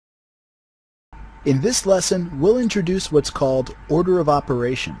In this lesson, we'll introduce what's called order of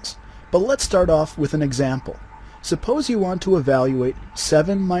operations. But let's start off with an example. Suppose you want to evaluate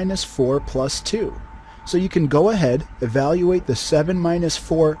 7 minus 4 plus 2. So you can go ahead, evaluate the 7 minus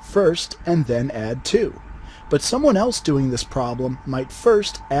 4 first, and then add 2. But someone else doing this problem might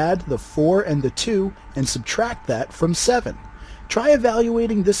first add the 4 and the 2 and subtract that from 7. Try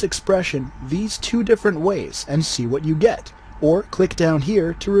evaluating this expression these two different ways and see what you get, or click down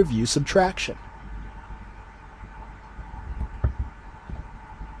here to review subtraction.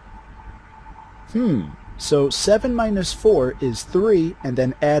 So 7 minus 4 is 3, and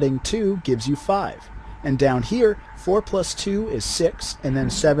then adding 2 gives you 5. And down here, 4 plus 2 is 6, and then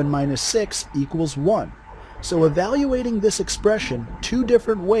 7 minus 6 equals 1. So evaluating this expression two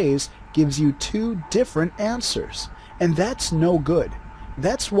different ways gives you two different answers. And that's no good.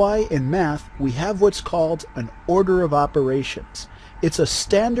 That's why in math we have what's called an order of operations. It's a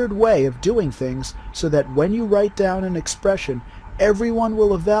standard way of doing things so that when you write down an expression, everyone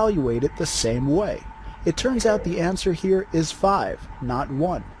will evaluate it the same way. It turns out the answer here is 5, not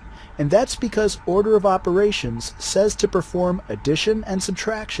 1. And that's because order of operations says to perform addition and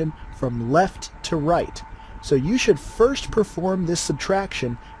subtraction from left to right. So you should first perform this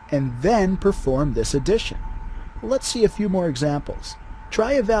subtraction and then perform this addition. Let's see a few more examples.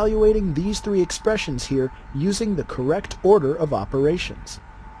 Try evaluating these three expressions here using the correct order of operations.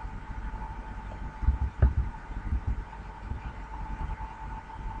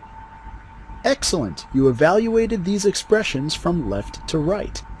 Excellent! You evaluated these expressions from left to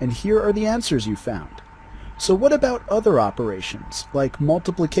right, and here are the answers you found. So what about other operations, like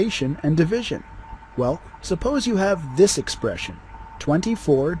multiplication and division? Well, suppose you have this expression,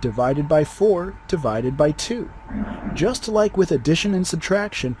 24 divided by 4 divided by 2. Just like with addition and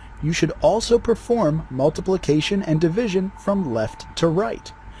subtraction, you should also perform multiplication and division from left to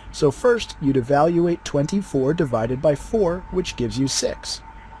right. So first, you'd evaluate 24 divided by 4, which gives you 6.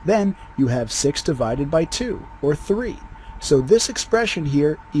 Then you have 6 divided by 2, or 3. So this expression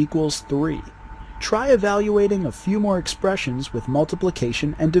here equals 3. Try evaluating a few more expressions with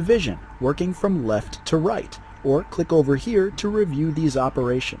multiplication and division, working from left to right, or click over here to review these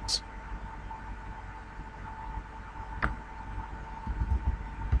operations.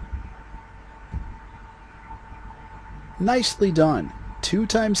 Nicely done! 2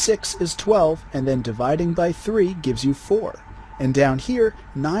 times 6 is 12, and then dividing by 3 gives you 4. And down here,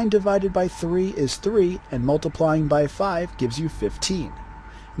 9 divided by 3 is 3, and multiplying by 5 gives you 15.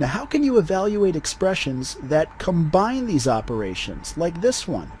 Now how can you evaluate expressions that combine these operations, like this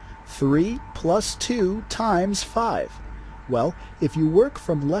one? 3 plus 2 times 5. Well, if you work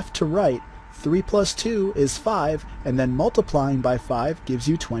from left to right, 3 plus 2 is 5, and then multiplying by 5 gives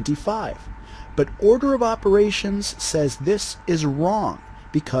you 25. But order of operations says this is wrong,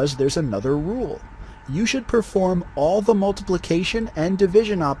 because there's another rule. You should perform all the multiplication and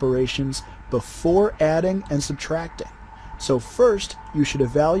division operations before adding and subtracting. So first, you should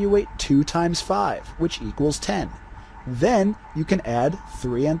evaluate 2 times 5, which equals 10. Then you can add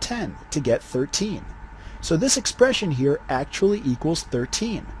 3 and 10 to get 13. So this expression here actually equals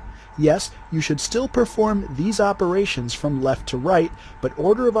 13. Yes, you should still perform these operations from left to right, but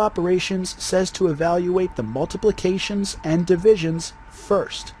order of operations says to evaluate the multiplications and divisions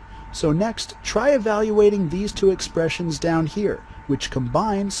first. So next, try evaluating these two expressions down here, which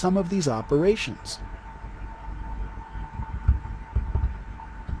combine some of these operations.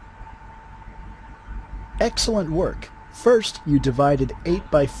 Excellent work! First, you divided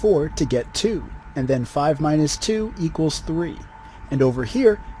 8 by 4 to get 2, and then 5 minus 2 equals 3. And over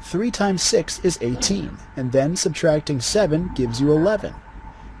here, 3 times 6 is 18, and then subtracting 7 gives you 11.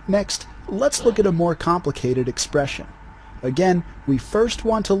 Next, let's look at a more complicated expression. Again, we first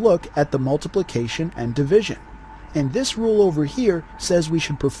want to look at the multiplication and division. And this rule over here says we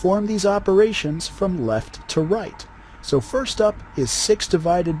should perform these operations from left to right. So first up is 6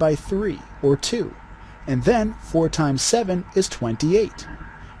 divided by 3, or 2. And then 4 times 7 is 28.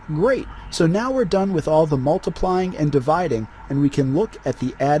 Great! So now we're done with all the multiplying and dividing, and we can look at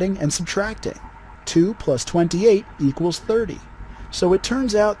the adding and subtracting. 2 plus 28 equals 30. So it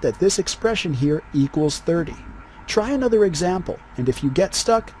turns out that this expression here equals 30. Try another example, and if you get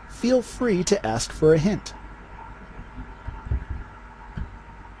stuck, feel free to ask for a hint.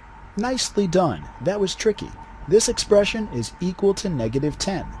 Nicely done! That was tricky. This expression is equal to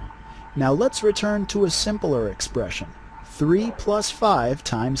 -10. Now let's return to a simpler expression. 3 plus 5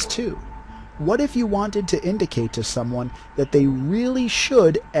 times 2. What if you wanted to indicate to someone that they really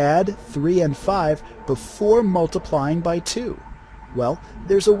should add 3 and 5 before multiplying by 2? Well,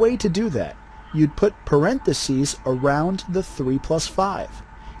 there's a way to do that. You'd put parentheses around the 3 plus 5.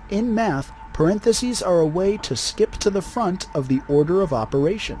 In math, Parentheses are a way to skip to the front of the order of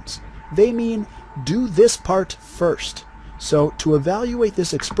operations. They mean do this part first. So to evaluate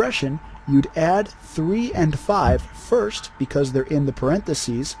this expression, you'd add 3 and 5 first because they're in the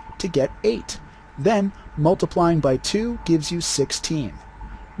parentheses to get 8. Then multiplying by 2 gives you 16.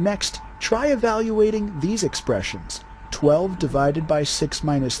 Next, try evaluating these expressions. 12 divided by 6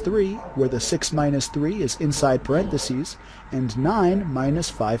 minus 3, where the 6 minus 3 is inside parentheses, and 9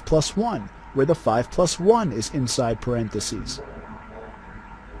 minus 5 plus 1, where the 5 plus 1 is inside parentheses.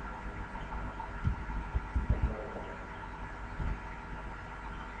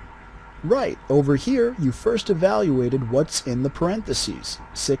 Right, over here you first evaluated what's in the parentheses.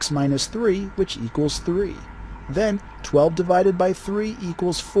 6 minus 3, which equals 3. Then 12 divided by 3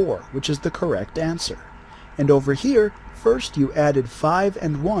 equals 4, which is the correct answer. And over here, first you added 5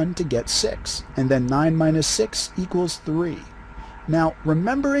 and 1 to get 6, and then 9 minus 6 equals 3. Now,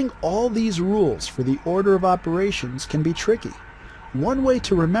 remembering all these rules for the order of operations can be tricky. One way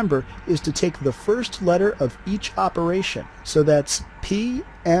to remember is to take the first letter of each operation, so that's P,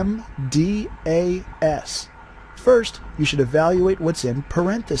 M, D, A, S. First, you should evaluate what's in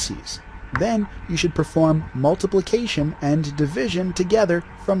parentheses. Then, you should perform multiplication and division together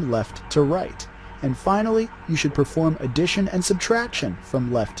from left to right. And finally, you should perform addition and subtraction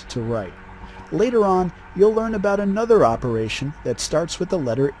from left to right. Later on, you'll learn about another operation that starts with the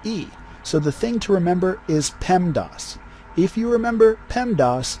letter E, so the thing to remember is PEMDAS. If you remember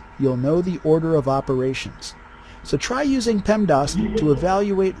PEMDAS, you'll know the order of operations. So try using PEMDAS to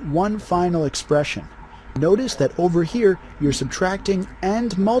evaluate one final expression. Notice that over here you're subtracting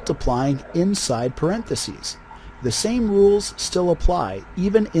and multiplying inside parentheses. The same rules still apply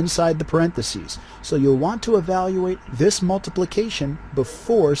even inside the parentheses, so you'll want to evaluate this multiplication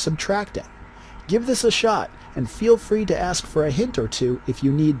before subtracting. Give this a shot and feel free to ask for a hint or two if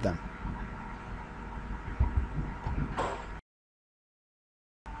you need them.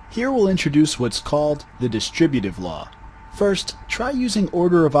 Here we'll introduce what's called the distributive law. First, try using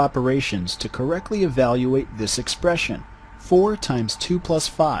order of operations to correctly evaluate this expression, 4 times 2 plus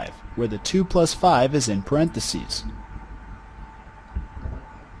 5, where the 2 plus 5 is in parentheses.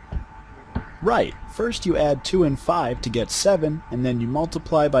 Right, first you add 2 and 5 to get 7, and then you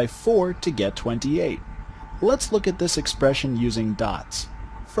multiply by 4 to get 28. Let's look at this expression using dots.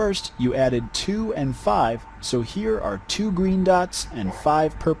 First, you added 2 and 5, so here are 2 green dots and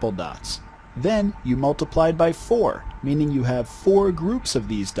 5 purple dots. Then you multiplied by 4, meaning you have 4 groups of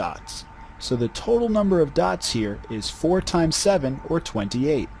these dots. So the total number of dots here is 4 times 7, or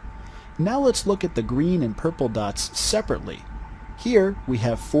 28. Now let's look at the green and purple dots separately. Here we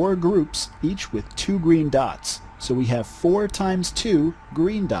have 4 groups, each with 2 green dots. So we have 4 times 2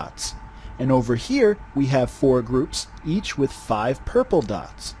 green dots. And over here we have 4 groups, each with 5 purple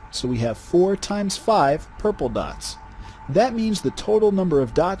dots. So we have 4 times 5 purple dots. That means the total number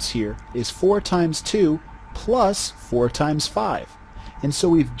of dots here is 4 times 2 plus 4 times 5. And so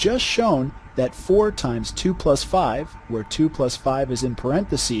we've just shown that 4 times 2 plus 5, where 2 plus 5 is in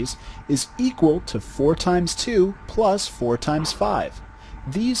parentheses, is equal to 4 times 2 plus 4 times 5.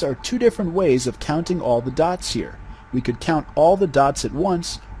 These are two different ways of counting all the dots here. We could count all the dots at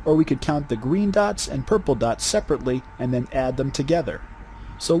once, or we could count the green dots and purple dots separately and then add them together.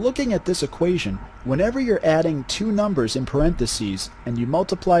 So looking at this equation, whenever you're adding two numbers in parentheses and you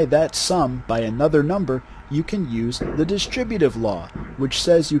multiply that sum by another number, you can use the distributive law, which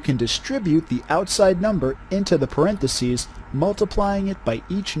says you can distribute the outside number into the parentheses, multiplying it by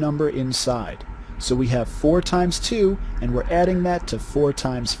each number inside. So we have 4 times 2, and we're adding that to 4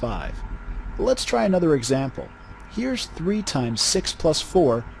 times 5. Let's try another example. Here's 3 times 6 plus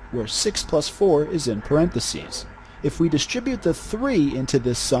 4, where 6 plus 4 is in parentheses. If we distribute the 3 into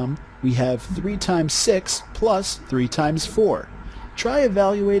this sum, we have 3 times 6 plus 3 times 4. Try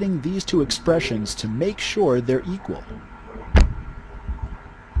evaluating these two expressions to make sure they're equal.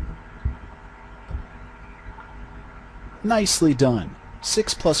 Nicely done.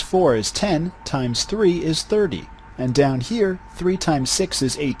 6 plus 4 is 10, times 3 is 30. And down here, 3 times 6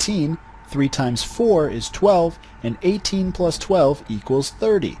 is 18, 3 times 4 is 12, and 18 plus 12 equals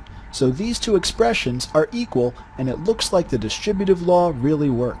 30. So these two expressions are equal, and it looks like the distributive law really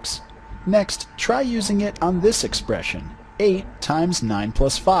works. Next, try using it on this expression, 8 times 9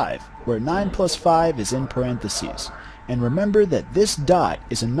 plus 5, where 9 plus 5 is in parentheses. And remember that this dot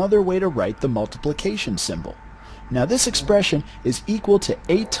is another way to write the multiplication symbol. Now this expression is equal to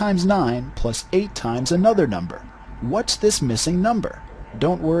 8 times 9 plus 8 times another number. What's this missing number?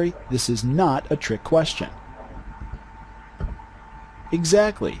 Don't worry, this is not a trick question.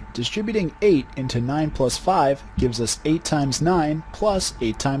 Exactly. Distributing 8 into 9 plus 5 gives us 8 times 9 plus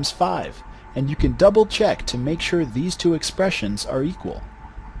 8 times 5. and you can double check to make sure these two expressions are equal.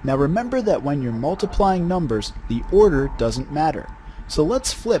 Now remember that when you're multiplying numbers, the order doesn't matter. So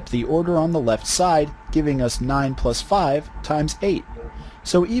let's flip the order on the left side, giving us 9 plus 5 times 8.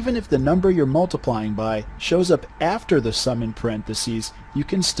 So even if the number you're multiplying by shows up after the sum in parentheses, you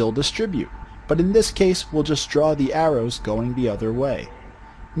can still distribute. But in this case, we'll just draw the arrows going the other way.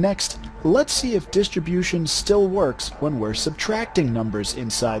 Next, let's see if distribution still works when we're subtracting numbers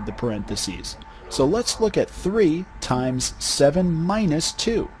inside the parentheses. So let's look at 3 times 7 minus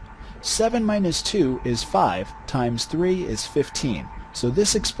 2. 7 minus 2 is 5 times 3 is 15. So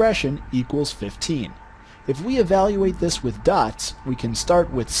this expression equals 15. If we evaluate this with dots, we can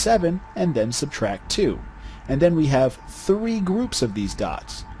start with 7 and then subtract 2. And then we have 3 groups of these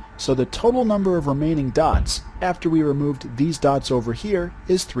dots. So the total number of remaining dots, after we removed these dots over here,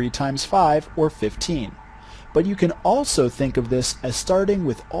 is 3 times 5, or 15. But you can also think of this as starting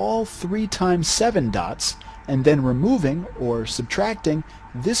with all 3 times 7 dots, and then removing, or subtracting,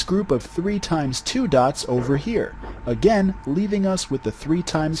 this group of 3 times 2 dots over here, again leaving us with the 3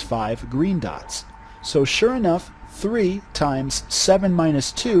 times 5 green dots. So sure enough, 3 times 7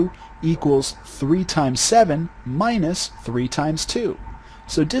 minus 2 equals 3 times 7 minus 3 times 2.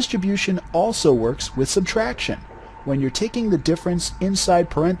 So distribution also works with subtraction. When you're taking the difference inside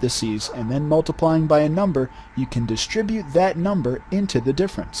parentheses and then multiplying by a number, you can distribute that number into the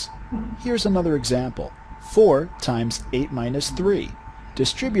difference. Here's another example. 4 times 8 minus 3.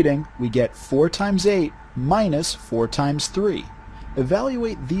 Distributing, we get 4 times 8 minus 4 times 3.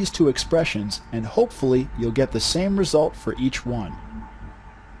 Evaluate these two expressions and hopefully you'll get the same result for each one.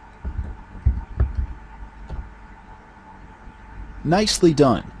 Nicely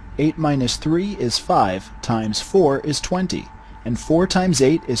done. 8 minus 3 is 5 times 4 is 20, and 4 times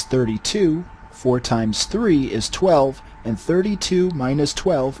 8 is 32, 4 times 3 is 12, and 32 minus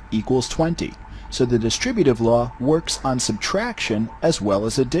 12 equals 20. So the distributive law works on subtraction as well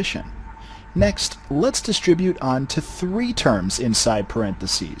as addition. Next, let's distribute on to 3 terms inside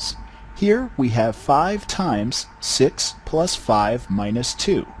parentheses. Here we have 5 times 6 plus 5 minus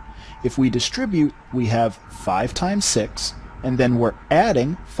 2. If we distribute, we have 5 times 6, and then we're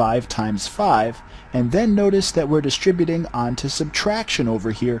adding 5 times 5, and then notice that we're distributing onto subtraction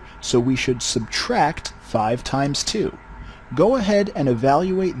over here, so we should subtract 5 times 2. Go ahead and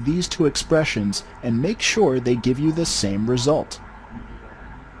evaluate these two expressions and make sure they give you the same result.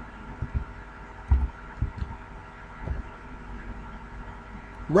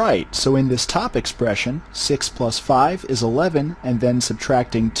 Right, so in this top expression, 6 plus 5 is 11, and then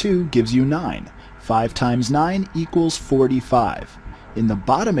subtracting 2 gives you 9. 5 times 9 equals 45. In the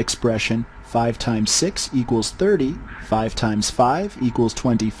bottom expression, 5 times 6 equals 30, 5 times 5 equals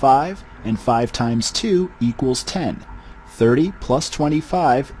 25, and 5 times 2 equals 10. 30 plus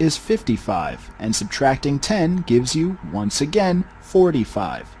 25 is 55, and subtracting 10 gives you, once again,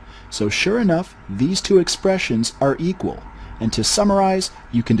 45. So sure enough, these two expressions are equal. And to summarize,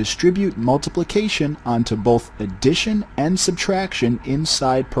 you can distribute multiplication onto both addition and subtraction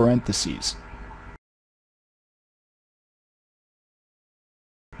inside parentheses.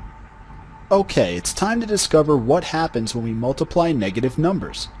 Okay, it's time to discover what happens when we multiply negative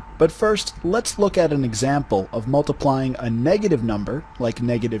numbers. But first, let's look at an example of multiplying a negative number, like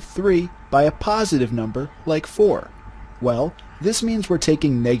negative 3, by a positive number, like 4. Well, this means we're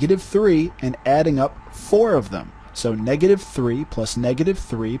taking negative 3 and adding up 4 of them. So negative 3 plus negative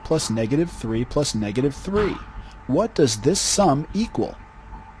 3 plus negative 3 plus negative 3. What does this sum equal?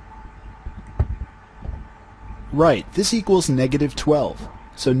 Right, this equals negative 12.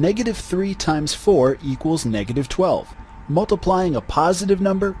 So negative 3 times 4 equals negative 12. Multiplying a positive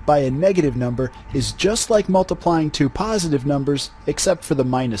number by a negative number is just like multiplying two positive numbers, except for the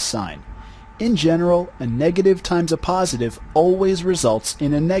minus sign. In general, a negative times a positive always results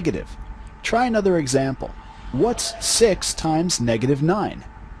in a negative. Try another example. What's 6 times negative 9?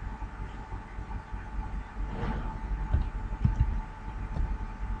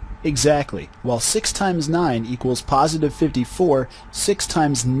 Exactly. While 6 times 9 equals positive 54, 6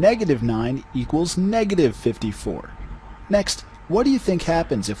 times negative 9 equals negative 54. Next, what do you think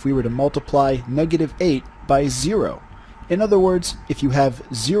happens if we were to multiply negative 8 by 0? In other words, if you have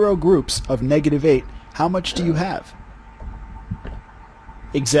 0 groups of negative 8, how much do you have?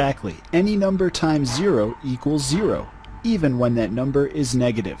 Exactly. Any number times 0 equals 0, even when that number is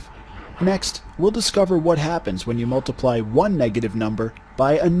negative. Next, we'll discover what happens when you multiply one negative number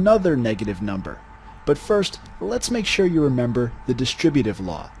by another negative number. But first, let's make sure you remember the distributive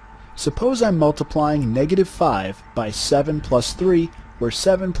law. Suppose I'm multiplying negative 5 by 7 plus 3, where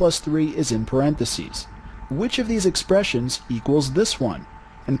 7 plus 3 is in parentheses. Which of these expressions equals this one?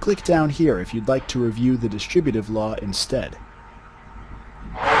 and click down here if you'd like to review the distributive law instead.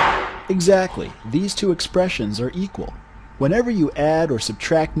 Exactly, these two expressions are equal. Whenever you add or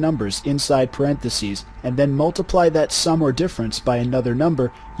subtract numbers inside parentheses and then multiply that sum or difference by another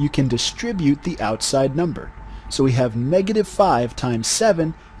number, you can distribute the outside number. So we have negative 5 times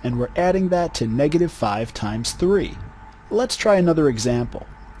 7, and we're adding that to negative 5 times 3. Let's try another example.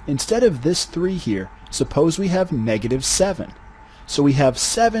 Instead of this 3 here, suppose we have negative 7. So we have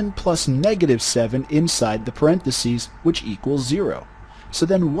 7 plus negative 7 inside the parentheses, which equals 0. So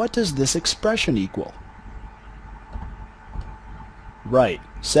then what does this expression equal? Right,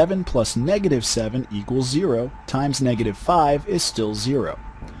 7 plus negative 7 equals 0 times negative 5 is still 0.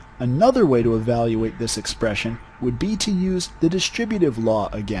 Another way to evaluate this expression would be to use the distributive law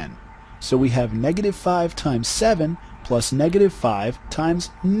again. So we have negative 5 times 7 plus negative 5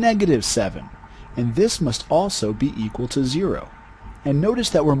 times negative 7. And this must also be equal to 0. And notice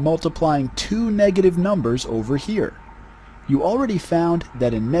that we're multiplying two negative numbers over here. You already found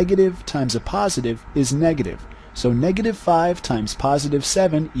that a negative times a positive is negative. So negative 5 times positive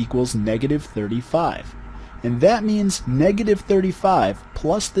 7 equals negative 35. And that means negative 35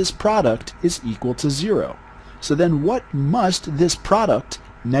 plus this product is equal to 0. So then what must this product,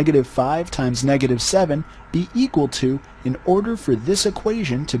 negative 5 times negative 7, be equal to in order for this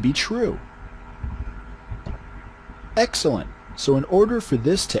equation to be true? Excellent. So in order for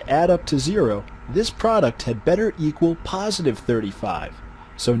this to add up to 0, this product had better equal positive 35.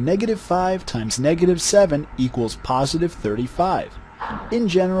 So negative 5 times negative 7 equals positive 35. In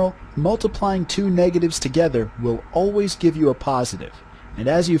general, multiplying two negatives together will always give you a positive. And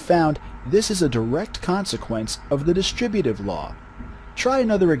as you found, this is a direct consequence of the distributive law. Try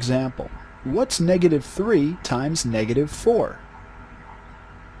another example. What's negative 3 times negative 4?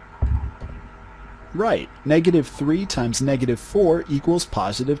 Right, negative 3 times negative 4 equals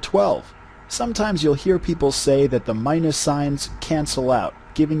positive 12. Sometimes you'll hear people say that the minus signs cancel out,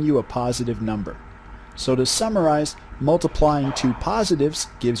 giving you a positive number. So to summarize, multiplying two positives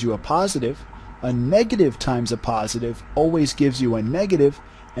gives you a positive, a negative times a positive always gives you a negative,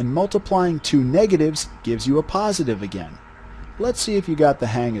 and multiplying two negatives gives you a positive again. Let's see if you got the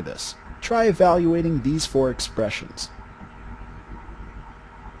hang of this. Try evaluating these four expressions.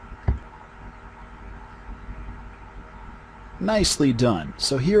 Nicely done.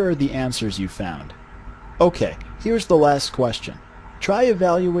 So here are the answers you found. Okay, here's the last question. Try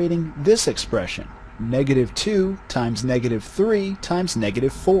evaluating this expression, negative 2 times negative 3 times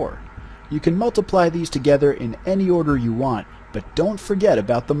negative 4. You can multiply these together in any order you want, but don't forget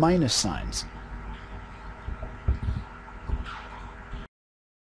about the minus signs.